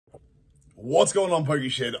What's going on,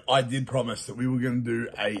 Pokeshed? I did promise that we were going to do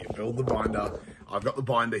a build the binder. I've got the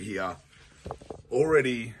binder here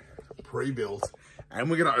already pre-built, and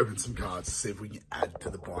we're going to open some cards to see if we can add to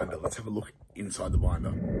the binder. Let's have a look inside the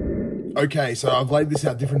binder. Okay, so I've laid this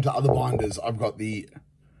out different to other binders. I've got the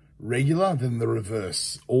regular, then the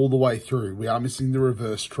reverse, all the way through. We are missing the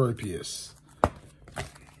reverse Tropius.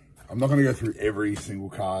 I'm not going to go through every single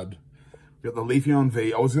card. We've got the Leafeon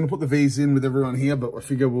V. I was going to put the Vs in with everyone here, but I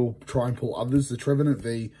figure we'll try and pull others. The Trevenant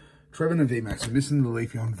V, Trevenant VMAX. We're missing the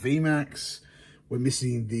Leafeon VMAX. We're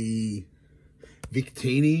missing the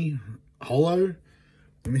Victini Holo.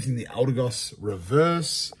 We're missing the Eldegoss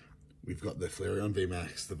Reverse. We've got the Flareon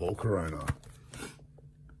VMAX, the Volcarona.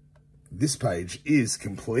 This page is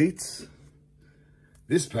complete.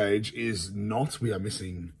 This page is not. We are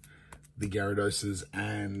missing the Gyarados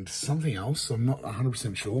and something else. I'm not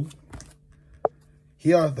 100% sure.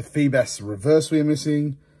 Here, the Feebas Reverse we are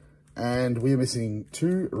missing, and we are missing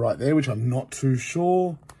two right there, which I'm not too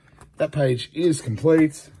sure. That page is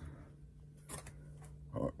complete.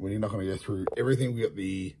 We're not going to go through everything. We got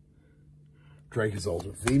the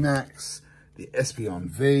Dracozolt VMAX, the Espeon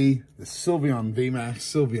V, the Sylveon VMAX,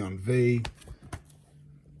 Sylveon V,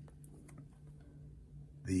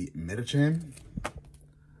 the Medicham,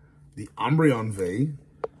 the Umbreon V,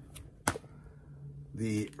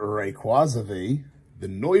 the Rayquaza V, the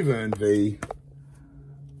Noivern V,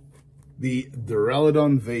 the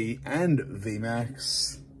Duraludon V and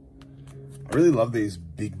VMAX. I really love these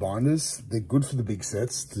big binders. They're good for the big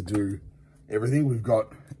sets to do everything. We've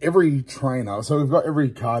got every trainer. So we've got every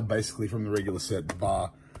card basically from the regular set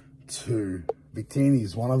bar two. Victini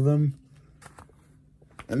is one of them.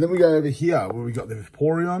 And then we go over here where we got the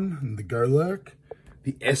Vaporeon and the Golurk,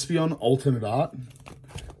 the Espeon alternate art,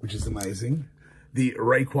 which is amazing. The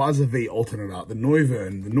Rayquaza V alternate art, the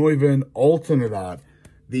Noivern alternate art,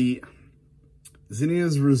 the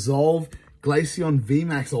Zinnia's Resolve Glaceon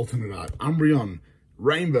VMAX alternate art, Umbreon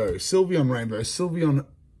Rainbow, Sylveon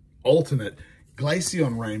alternate,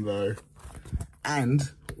 Glaceon Rainbow,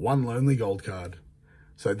 and one Lonely Gold card.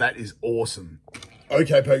 So that is awesome.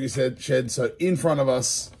 Okay, Pokeshed, so in front of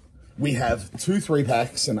us, we have two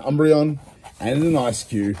 3-packs, an Umbreon and an Ice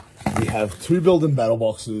Cube. We have two Build and Battle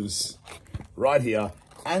boxes right here,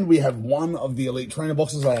 and we have one of the Elite Trainer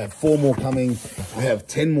boxes. I have 4 more coming. I have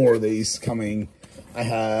 10 more of these coming. I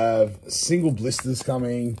have single blisters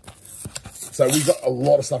coming. So we've got a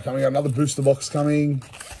lot of stuff coming. Another booster box coming.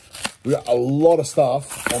 We got a lot of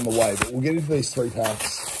stuff on the way, but we'll get into these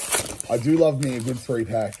 3-packs. I do love me a good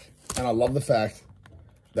 3-pack, and I love the fact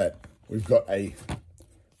that we've got a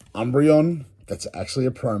Umbreon that's actually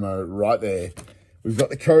a promo right there. We've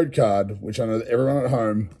got the code card, which I know that everyone at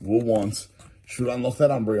home will want. Should unlock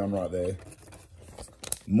that Umbreon right there.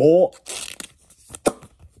 More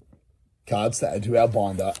cards to add to our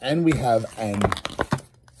binder. And we have an...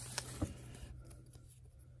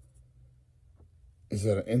 Is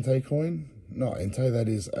that an Entei coin? No, Entei, that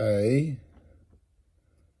is a...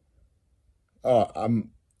 Oh,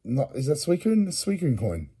 not... Is that Suicune? The Suicune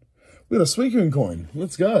coin. We got a Suicune coin.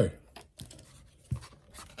 Let's go.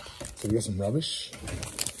 So we got some rubbish.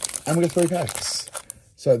 And we got 3 packs.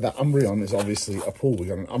 So the Umbreon is obviously a pull. We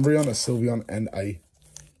got an Umbreon, a Sylveon, and a...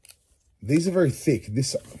 These are very thick.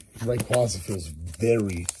 This Rayquaza feels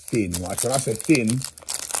very thin. Like when I say thin,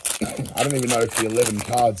 I don't even know if the 11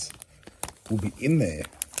 cards will be in there.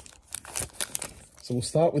 So we'll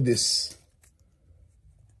start with this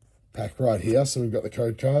pack right here. So we've got the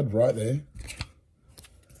code card right there.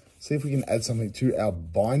 See if we can add something to our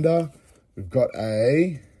binder. We've got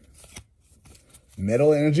a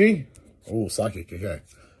Metal Energy. Oh, Psychic, okay.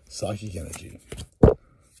 Psychic Energy.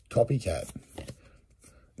 Copycat.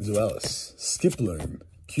 Zuelis. Skiploom.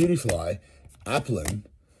 Cutiefly. Applin.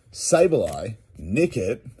 Sableye.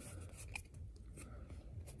 Nickit.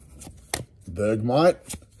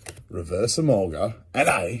 Bergmite. Reverse Emolga. And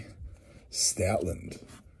a Stoutland.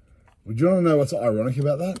 Would you want to know what's ironic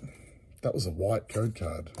about that? That was a white code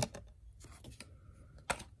card.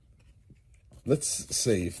 Let's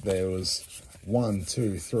see if there was 1,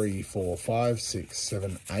 2, 3, 4, 5, 6,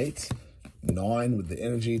 7, 8, 9 with the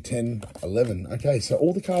energy, 10, 11. Okay, so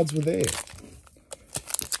all the cards were there.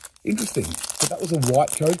 Interesting. But that was a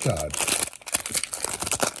white code card.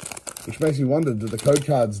 Which makes me wonder, do the code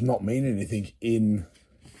cards not mean anything in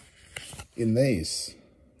these?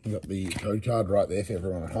 We've got the code card right there for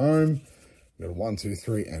everyone at home. We've got a 1, 2,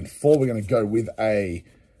 3, and 4. We're going to go with a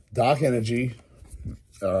Dark Energy.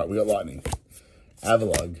 All right, we got Lightning.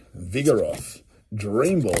 Avalugg, Vigoroth,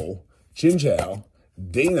 Dream Ball, Chinchou,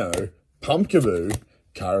 Dino, Pumpkaboo,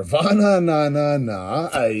 Caravana,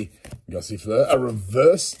 a Gossifleur, a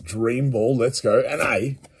reverse Dream Ball, let's go, and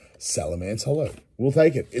a Salamence Holo. We'll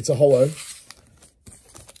take it. It's a holo.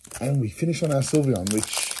 And we finish on our Sylveon,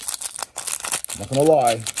 which, I'm not going to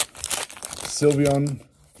lie, Sylveon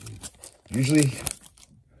usually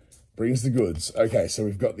brings the goods. Okay, so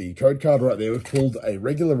we've got the code card right there. We've pulled a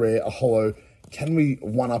regular rare, a holo. Can we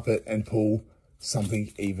one-up it and pull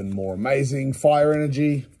something even more amazing? Fire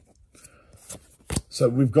energy. So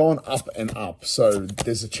we've gone up and up. So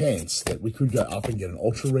there's a chance that we could go up and get an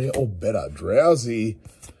ultra rare or better. Drowsy,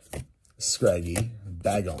 Scraggy,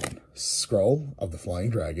 Bagon, Scroll of the Flying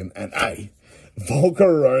Dragon, and a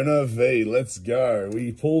Volcarona V. Let's go.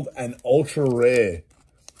 We pulled an ultra rare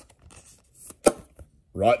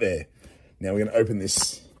right there. Now we're going to open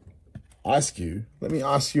this Ice Cube. Let me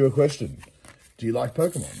ask you a question. Do you like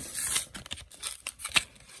Pokemon?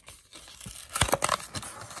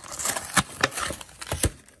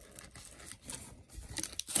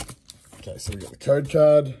 Okay, so we got the code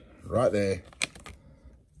card right there.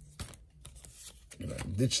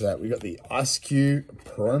 Ditch that. We got the Ice Cube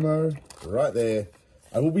promo right there.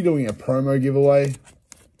 I will be doing a promo giveaway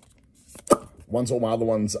once all my other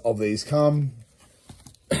ones of these come.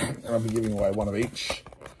 And I'll be giving away one of each.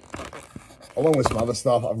 Along with some other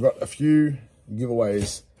stuff, I've got a few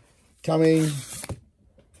giveaways coming.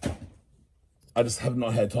 I just have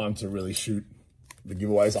not had time to really shoot the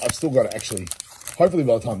giveaways. I've still got to actually, hopefully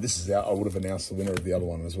by the time this is out, I would have announced the winner of the other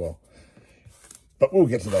one as well. But we'll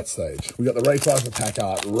get to that stage. We got the Rayquaza pack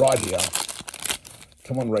art right here.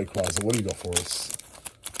 Come on, Rayquaza, what do you got for us?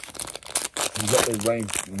 You got the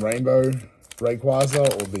Rainbow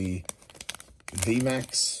Rayquaza or the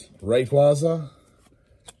VMAX Rayquaza.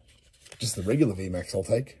 Just the regular VMAX I'll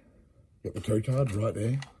take. Got the code card right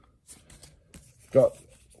there. Got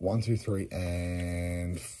 1, 2, 3,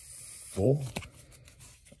 and 4.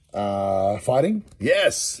 Fighting.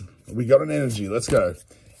 Yes! We got an energy. Let's go.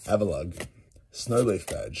 Avalugg. Snowleaf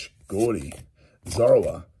Badge, Gordy,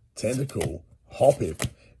 Zorua, Tentacool, Hoppip,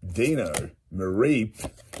 Dino, Mareep,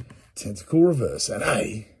 Tentacool Reverse, and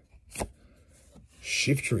a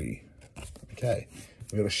Shiftry. Okay,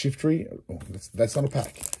 we got a Shiftry. Oh, that's not a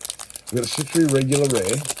pack. We got a Shiftry regular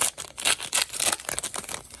rare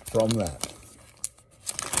from that.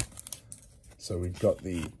 So we've got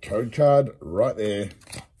the code card right there.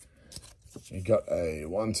 We got a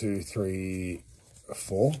 1, 2, 3,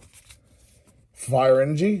 4. Fire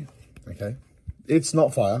energy, okay. It's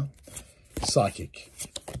not fire. Psychic,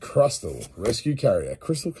 Crustle, Rescue Carrier,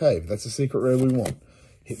 Crystal Cave, that's a secret rare we want.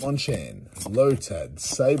 Hitmonchan, Lotad,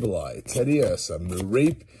 Sableye, Teddiursa,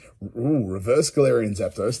 Mareep, reverse Galarian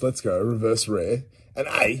Zapdos, let's go, reverse rare, and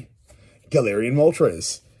a Galarian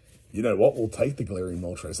Moltres. You know what, we'll take the Galarian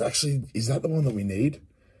Moltres. Actually, is that the one that we need?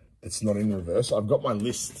 That's not in reverse. I've got my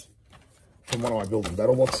list from one of my build and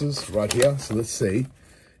battle boxes right here, so let's see.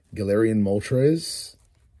 Galarian Moltres.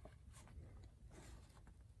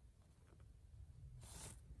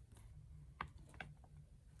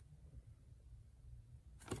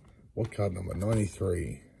 What card number?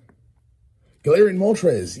 93. Galarian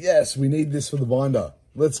Moltres. Yes, we need this for the binder.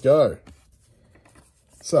 Let's go.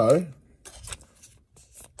 So,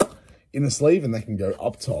 in the sleeve, and they can go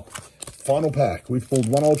up top. Final pack. We've pulled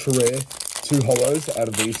one ultra rare, 2 holos out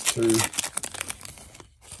of these 2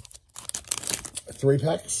 3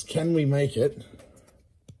 packs. Can we make it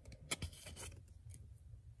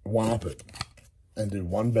one up it and do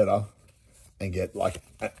one better and get like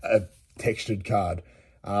a textured card?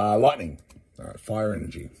 Lightning. All right, fire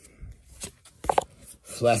energy.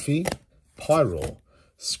 Flaffy, Pyroar,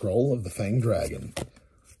 Scroll of the Fanged Dragon,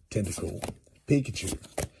 Tentacool, Pikachu,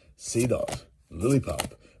 Seedot,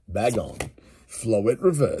 Lillipup, Bagon, Floette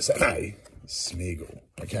Reverse, and a Smeagol.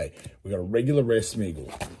 Okay, we got a regular rare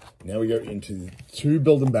Smeagol. Now we go into 2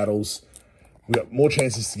 build and battles. We got more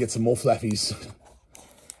chances to get some more Flaffies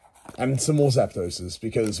and some more Zapdoses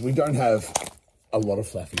because we don't have a lot of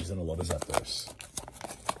Flaffies and a lot of Zapdos.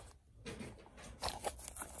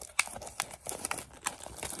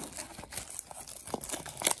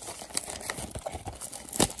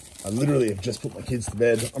 I literally have just put my kids to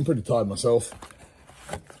bed. I'm pretty tired myself,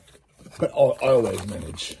 but I always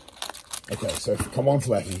manage. Okay, so come on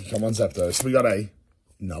Flaffy, come on Zapdos. We got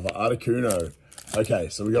another Articuno. Okay,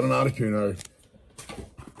 so we got an Articuno.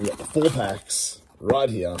 We got the 4 packs right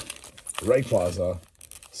here. Rayquaza,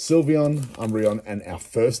 Sylveon, Umbreon, and our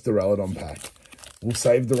first Duraludon pack. We'll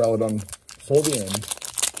save Duraludon for the end.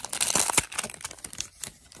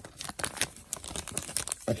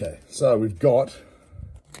 Okay, so we've got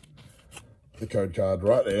the code card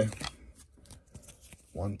right there.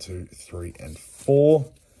 1, 2, 3, and 4.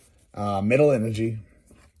 Metal Energy,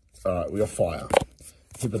 All right, we got Fire,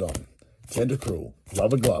 Hippodon, Tentacruel,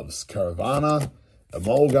 Rubber Gloves, Caravana,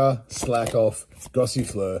 Emolga, Slack Off,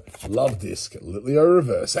 Gossifleur, Love Disc, Litleo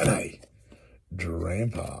Reverse, and a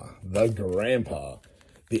Grandpa,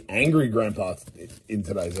 the angry Grandpa in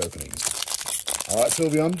today's opening. All right,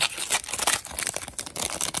 Sylveon.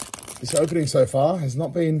 This opening so far has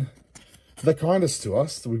not been the kindest to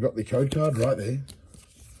us. We've got the code card right there.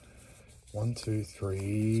 1, 2,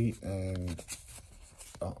 3, and...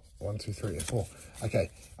 Oh, 1, 2, 3, and 4. Okay.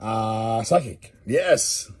 Psychic.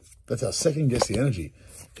 Yes. That's our second guess the energy.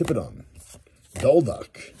 Hippodon.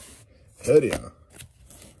 Golduck. Herdia.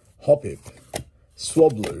 Hoppip.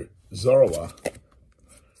 Swablu. Zorua.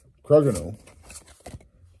 Crogonal.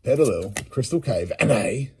 Petalil. Crystal Cave. And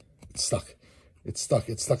a... It's stuck. It's stuck.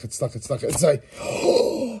 It's a...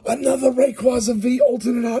 Oh, another Rayquaza V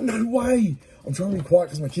alternate art. No way. I'm trying to be quiet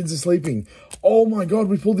because my kids are sleeping. Oh my God,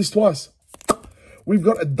 we pulled this twice. We've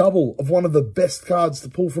got a double of one of the best cards to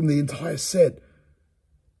pull from the entire set.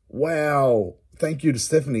 Wow. Thank you to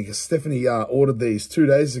Stephanie, because Stephanie ordered these 2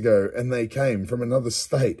 days ago and they came from another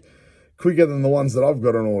state quicker than the ones that I've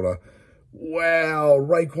got on order. Wow.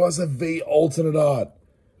 Rayquaza V alternate art.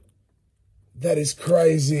 That is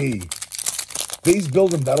crazy. These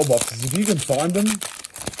build and battle boxes, if you can find them,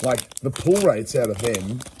 like the pull rates out of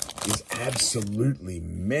them is absolutely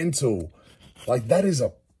mental. Like that is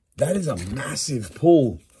a massive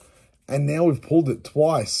pull. And now we've pulled it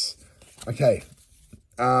twice. Okay.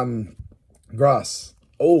 Grass.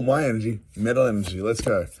 Oh, my energy. Metal energy. Let's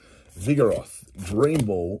go. Vigoroth. Dream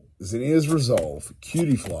Ball. Zinnia's Resolve.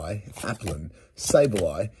 Cutiefly. Applin.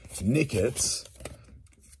 Sableye. Nickets.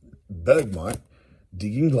 Bergmite.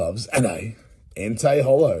 Digging Gloves. And a Entei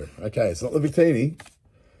Hollow. Okay, it's not the Victini,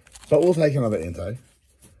 but we'll take another Entei.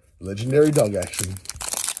 Legendary Dog Action.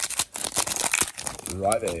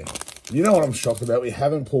 Right there. You know what I'm shocked about? We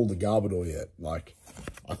haven't pulled the Garbodor yet. Like,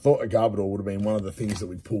 I thought a Garbodor would have been one of the things that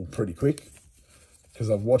we'd pull pretty quick. Because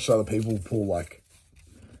I've watched other people pull, like,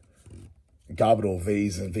 Garbodor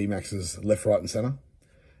Vs and VMAXs left, right, and center.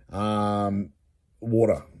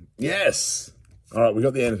 Water. Yes! Alright, we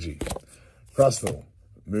got the energy. Crustle.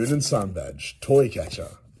 Moon and Sun Badge. Toy Catcher.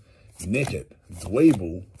 Nickit.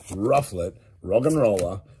 Dweeble. Rufflet.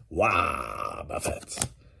 Roggenroller. Wow, Buffett.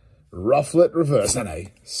 Rufflet Reverse and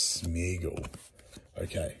a Smeagol.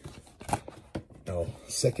 Okay. Our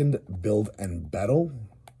second build and battle.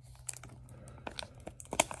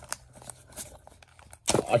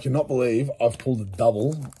 I cannot believe I've pulled a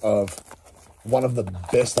double of one of the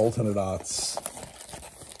best alternate arts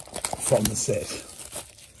from the set.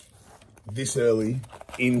 This early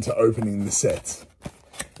into opening the set.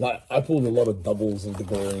 Like, I pulled a lot of doubles of the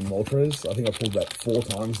Galarian Moltres. I think I pulled that 4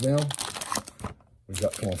 times now. We've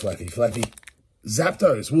got, come on, Flappy.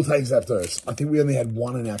 Zapdos. We'll take Zapdos. I think we only had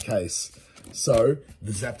 1 in our case. So,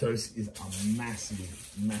 the Zapdos is a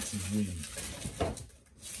massive, massive win.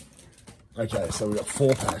 Okay, so we've got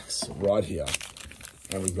 4 packs right here.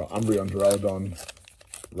 And we've got Umbreon, Duraludon,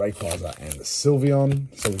 Rayquaza, and the Sylveon.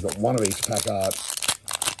 So we've got 1 of each pack art.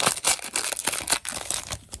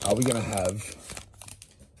 Are we going to have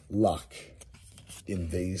luck in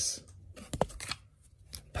these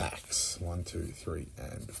packs? 1, 2, 3,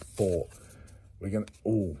 and 4. We're going to...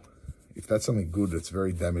 Oh, if that's something good, it's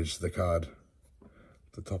very damaged, the card.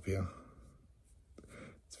 At the top here.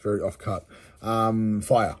 It's very off-cut.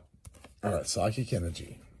 Fire. All right, Psychic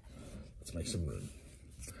Energy. Let's make some room.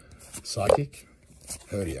 Psychic,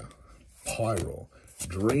 Herdia, Pyro,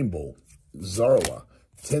 Dream Ball, Zorua,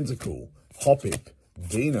 Tentacool, Hoppip,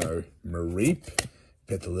 Dino, Mareep,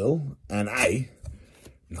 Petalil, and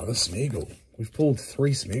another Smeagol. We've pulled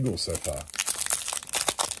 3 Smeagol so far.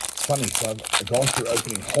 It's funny, so I've gone through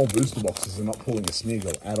opening whole booster boxes and not pulling a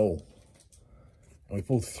Smeagol at all. And we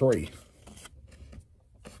pulled 3.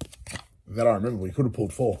 That I remember, we could have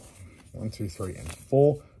pulled 4. 1, 2, 3, and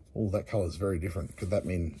 4. Oh, that colour is very different. Could that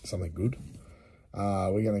mean something good?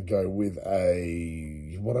 We're going to go with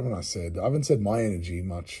a... What haven't I said? I haven't said my energy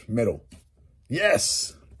much. Metal.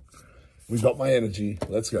 Yes! We've got my energy.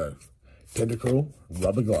 Let's go. Tentacruel,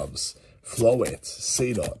 Rubber Gloves, Floette,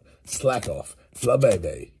 Seedot, Slack Off,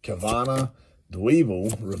 Flabebe, Cavana,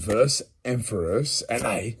 Dweeble, Reverse Ampharos, and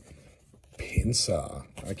a Pinsir.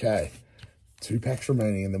 Okay. 2 packs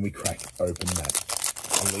remaining, and then we crack open that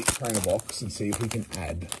Elite Trainer box and see if we can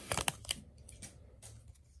add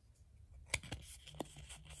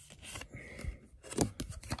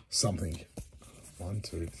something. 1,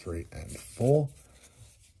 2, 3, and 4.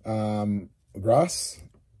 Grass.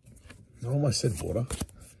 I almost said water.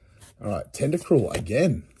 All right, Tentacruel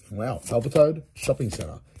again. Wow. Palpitoad, Shopping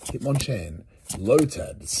Center, Hitmonchan,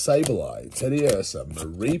 Lotad, Sableye, Teddiursa,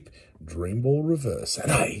 Mareep, Dreamball Reverse,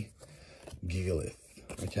 and a Gigalith.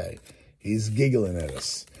 Okay, he's giggling at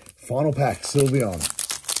us. Final pack, Sylveon.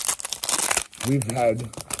 We've had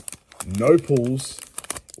no pulls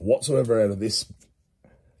whatsoever out of this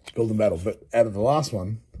build and battle, but out of the last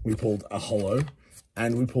one, we pulled a holo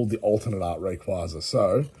and we pulled the alternate art Rayquaza.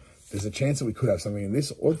 So there's a chance that we could have something in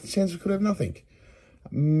this, or the chance we could have nothing.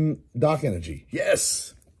 Dark Energy,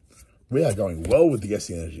 yes. We are going well with the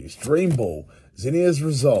guessing energies. Dream Ball, Zinnia's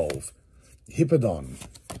Resolve, Hippodon,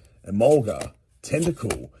 Emolga,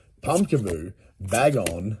 Tentacool, Pumpkaboo,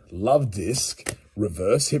 Bagon, Love Disc,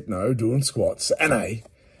 Reverse Hypno, doing squats, and a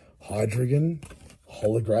Hydreigon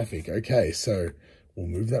holographic. Okay, so we'll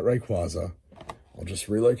move that Rayquaza. I'll just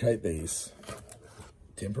relocate these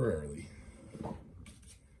temporarily.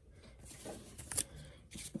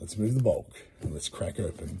 Let's move the bulk and let's crack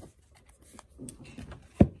open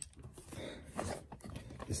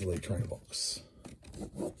this Elite Trainer box.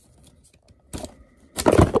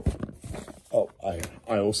 Oh,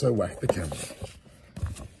 I also whacked the camera.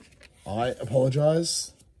 I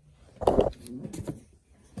apologize.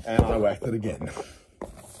 And I whacked it again.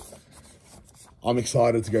 I'm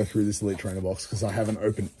excited to go through this Elite Trainer box because I haven't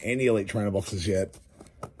opened any Elite Trainer boxes yet.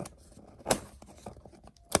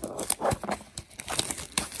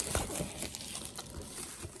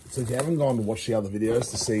 So if you haven't gone to watch the other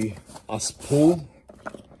videos to see us pull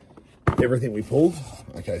everything we pulled.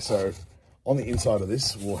 Okay, so on the inside of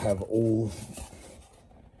this, we'll have all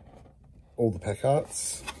the pack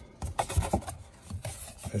arts,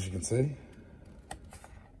 as you can see.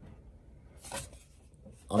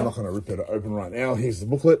 I'm not going to rip it open right now. Here's the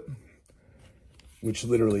booklet, which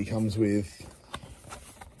literally comes with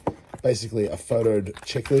basically a photoed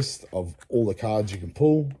checklist of all the cards you can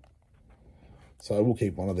pull. So I will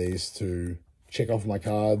keep one of these to check off my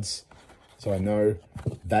cards, so I know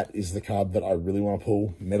that is the card that I really want to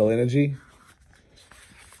pull, Metal Energy.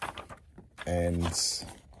 And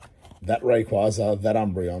that Rayquaza, that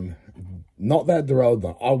Umbreon, not that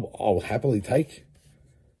Duraludon. I'll happily take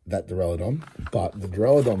that Duraludon, but the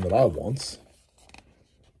Duraludon that I want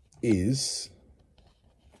is...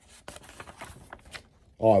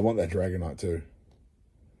 Oh, I want that Dragonite too.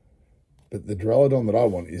 But the Duraludon that I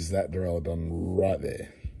want is that Duraludon right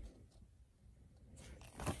there.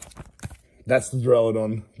 That's the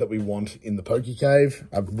Duraludon that we want in the Poke Cave,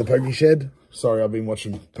 the Poke Shed. Sorry, I've been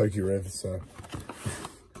watching Poke Rev, so...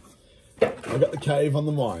 I got the cave on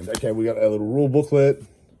the mind. Okay, we got our little rule booklet,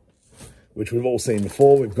 which we've all seen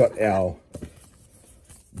before. We've got our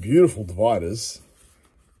beautiful dividers.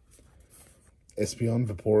 Espeon,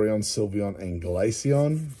 Vaporeon, Sylveon, and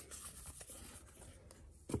Glaceon.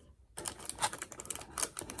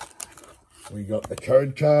 We got the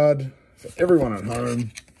code card for everyone at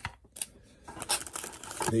home.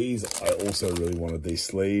 These, I also really wanted these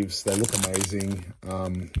sleeves. They look amazing. Are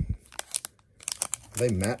they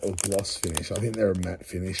matte or gloss finish? I think they're a matte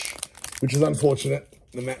finish, which is unfortunate.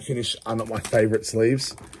 The matte finish are not my favorite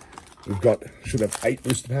sleeves. We've got, should have 8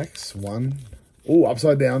 booster packs. 1. Oh,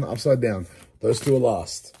 upside down, upside down. Those 2 are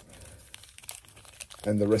last.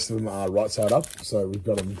 And the rest of them are right side up. So we've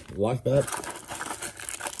got them like that.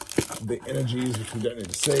 The energies, which we don't need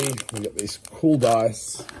to see. We've got these cool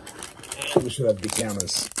dice. And we should have the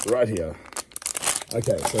counters right here.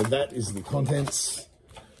 Okay, so that is the contents.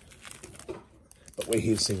 But we're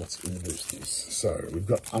here to see what's in the boosters. So we've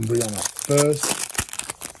got Umbreon up first.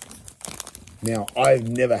 Now, I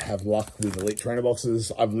never have luck with Elite Trainer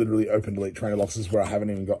boxes. I've literally opened Elite Trainer boxes where I haven't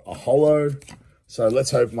even got a holo. So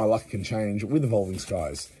let's hope my luck can change with Evolving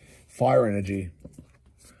Skies. Fire Energy.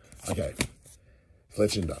 Okay.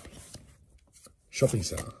 Fletchinder. Shopping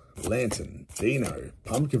Center. Lantern. Dino.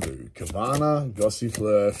 Pumpkaboo. Kavana.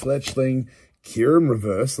 Gossifleur. Fletchling. Kyurem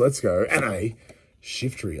Reverse. Let's go. And a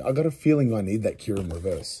Shiftry. I got a feeling I need that Kyurem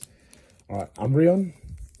Reverse. Alright, Umbreon.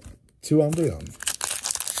 2 Umbreon.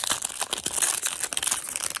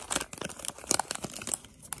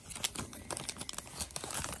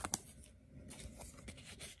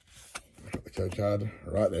 Got the code card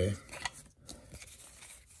right there.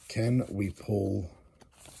 Can we pull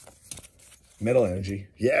Metal Energy?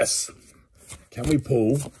 Yes! Can we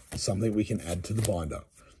pull something we can add to the binder?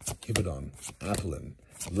 Hippodon, Applin,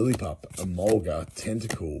 Lillipup, Emolga,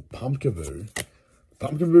 Tentacool, Pumpkaboo,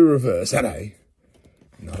 Pumpkaboo Reverse, and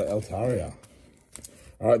another Altaria.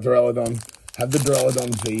 Alright, Duraludon. Have the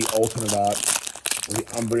Duraludon V alternate art, or the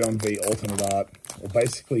Umbreon V alternate art, or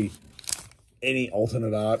basically any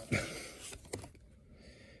alternate art.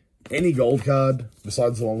 Any gold card,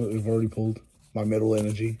 besides the one that we've already pulled, my Metal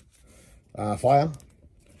Energy. Fire.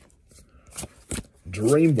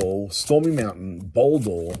 Dream Ball, Stormy Mountain,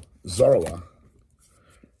 Boldor, Zorua,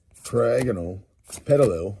 Craiganal,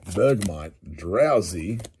 Petalil, Bergmite,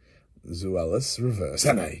 Drowsy, Zuelis, Reverse,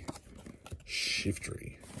 and a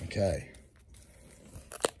Shiftry. Okay.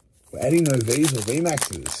 We're adding no Vs or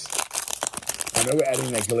VMAXs. I know we're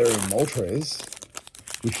adding that Galarian Moltres,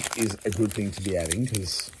 which is a good thing to be adding,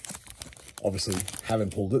 because obviously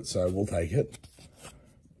haven't pulled it, so we'll take it.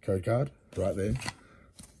 Code card, right there.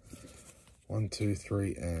 1, 2,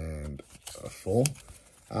 3, and 4.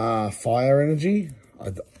 Fire Energy.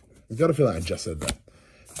 I've got a feeling I just said that.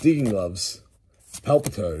 Digging Gloves,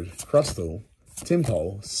 Palpitoad, Crustle,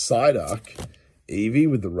 Timtol, Psyduck, Eevee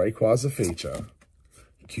with the Rayquaza feature,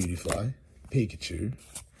 Cutiefly, Pikachu,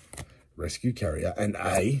 Rescue Carrier, and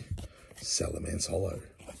a Salamence Hollow.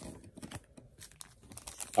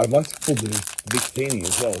 I'd like to pull the Victini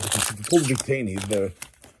as well, because if you pull the Victini,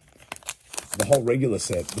 the whole regular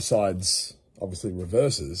set, besides obviously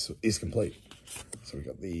reverses, is complete. So we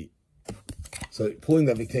got so pulling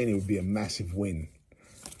that Victini would be a massive win.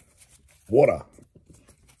 Water.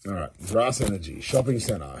 All right, Grass Energy, Shopping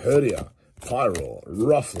Center, Herdia, Pyroar,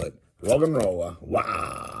 Rufflet, Roggenroller,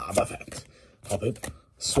 Wobbuffet, Hoppet,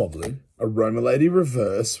 Swablu, Aroma Lady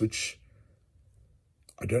Reverse, which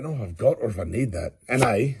I don't know if I've got or if I need that, and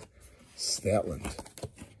a Stoutland.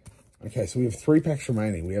 Okay, so we have 3 packs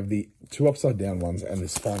remaining. We have the 2 upside down ones and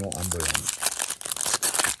this final Umbreon.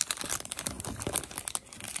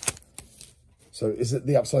 So is it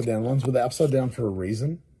the upside down ones? Were they upside down for a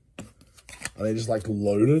reason? Are they just like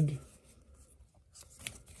loaded?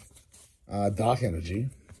 Dark Energy.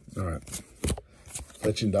 All right.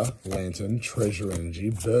 Fletchinder, Lantern, Treasure Energy,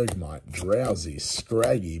 Bergmite, Drowsy,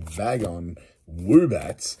 Scraggy, Bagon,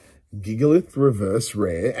 Woobats, Gigalith Reverse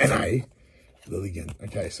Rare, and a Lilligant.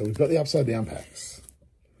 Okay, so we've got the upside down packs.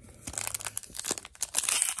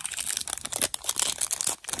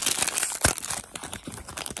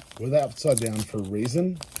 Were they upside down for a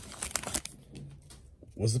reason?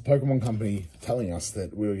 Was the Pokemon Company telling us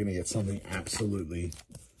that we were going to get something absolutely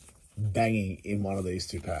banging in one of these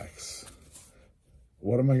 2 packs?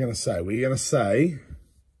 What am I going to say? We're going to say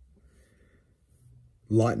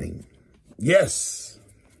Lightning. Yes!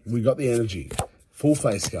 We got the energy. Full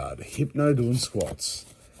face guard. Hypno doing squats.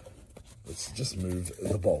 Let's just move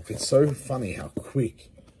the bulk. It's so funny how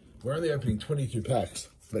quick. We're only opening 22 packs,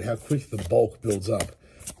 but how quick the bulk builds up.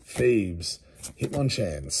 Phoebes,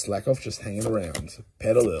 Hitmonchan, Slackoff just hanging around,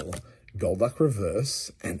 Petalil, Golduck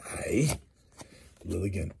Reverse, and a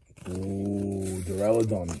Lilligant. Ooh,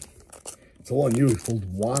 Duraludon. It's all on you. We've pulled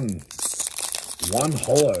one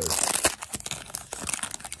holo.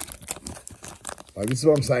 Like, this is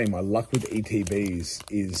what I'm saying. My luck with ETBs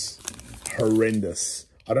is horrendous.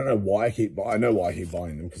 I don't know why I know why I keep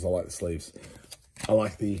buying them, because I like the sleeves. I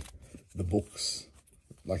like the books,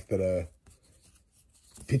 like that are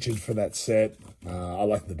pictured for that set. I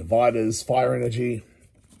like the dividers, Fire Energy.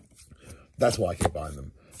 That's why I keep buying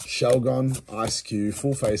them. Shelgon, Ice Cube,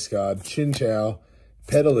 Full Face Guard, Chinchou,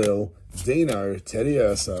 Petalil, Dino,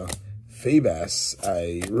 Teddiursa, Feebas,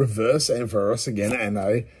 a Reverse Ampharos again, and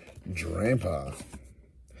a Drampa.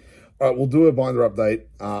 All right, we'll do a binder update.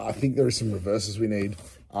 I think there are some reverses we need.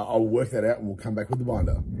 I'll work that out and we'll come back with the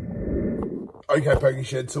binder. Okay,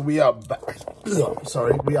 Pokeshed, so we are back.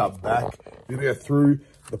 Sorry, we are back. We're going to go through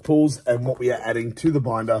the pulls and what we are adding to the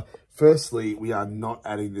binder. Firstly, we are not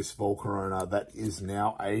adding this Volcarona. That is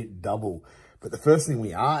now a double. But the first thing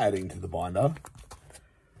we are adding to the binder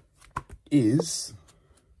is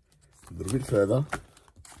a little bit further,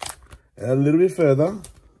 and a little bit further,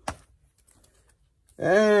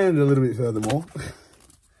 and a little bit further more,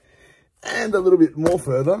 and a little bit more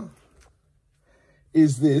further,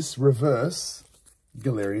 is this reverse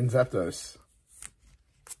Galarian Zapdos.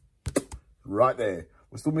 Right there.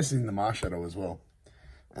 We're still missing the Marshadow as well,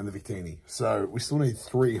 and the Victini. So we still need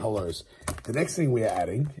 3 holos. The next thing we are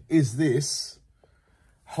adding is this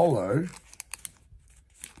holo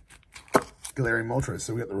Galarian Moltres.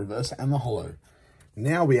 So we got the reverse and the holo.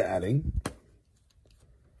 Now we are adding,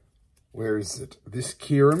 where is it? This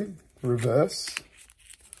Kieran reverse,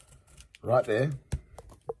 right there.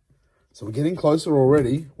 So we're getting closer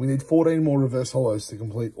already. We need 14 more reverse holos to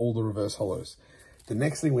complete all the reverse holos. The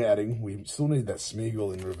next thing we're adding, we still need that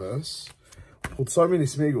Smeagol in reverse. We pulled so many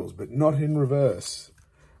Smeagols, but not in reverse.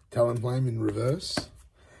 Talonflame in reverse.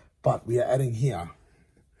 But we are adding here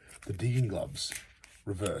the Digging Gloves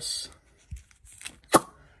reverse.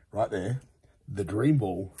 Right there. The Dream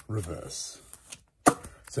Ball reverse.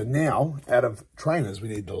 So now, out of trainers, we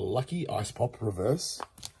need the Lucky Ice Pop reverse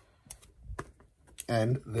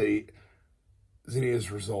and the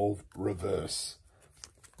Zinnia's Resolve reverse.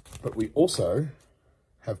 But we also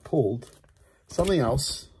have pulled something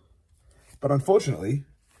else, but unfortunately,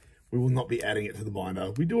 we will not be adding it to the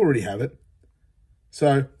binder. We do already have it.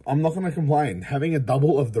 So I'm not going to complain. Having a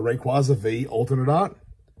double of the Rayquaza V alternate art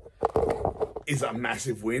is a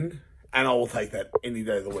massive win, and I will take that any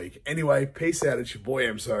day of the week. Anyway, peace out. It's your boy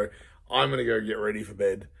Emso. I'm going to go get ready for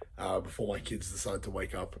bed before my kids decide to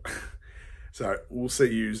wake up. So we'll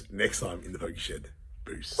see you next time in the Poke Shed.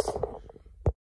 Boost.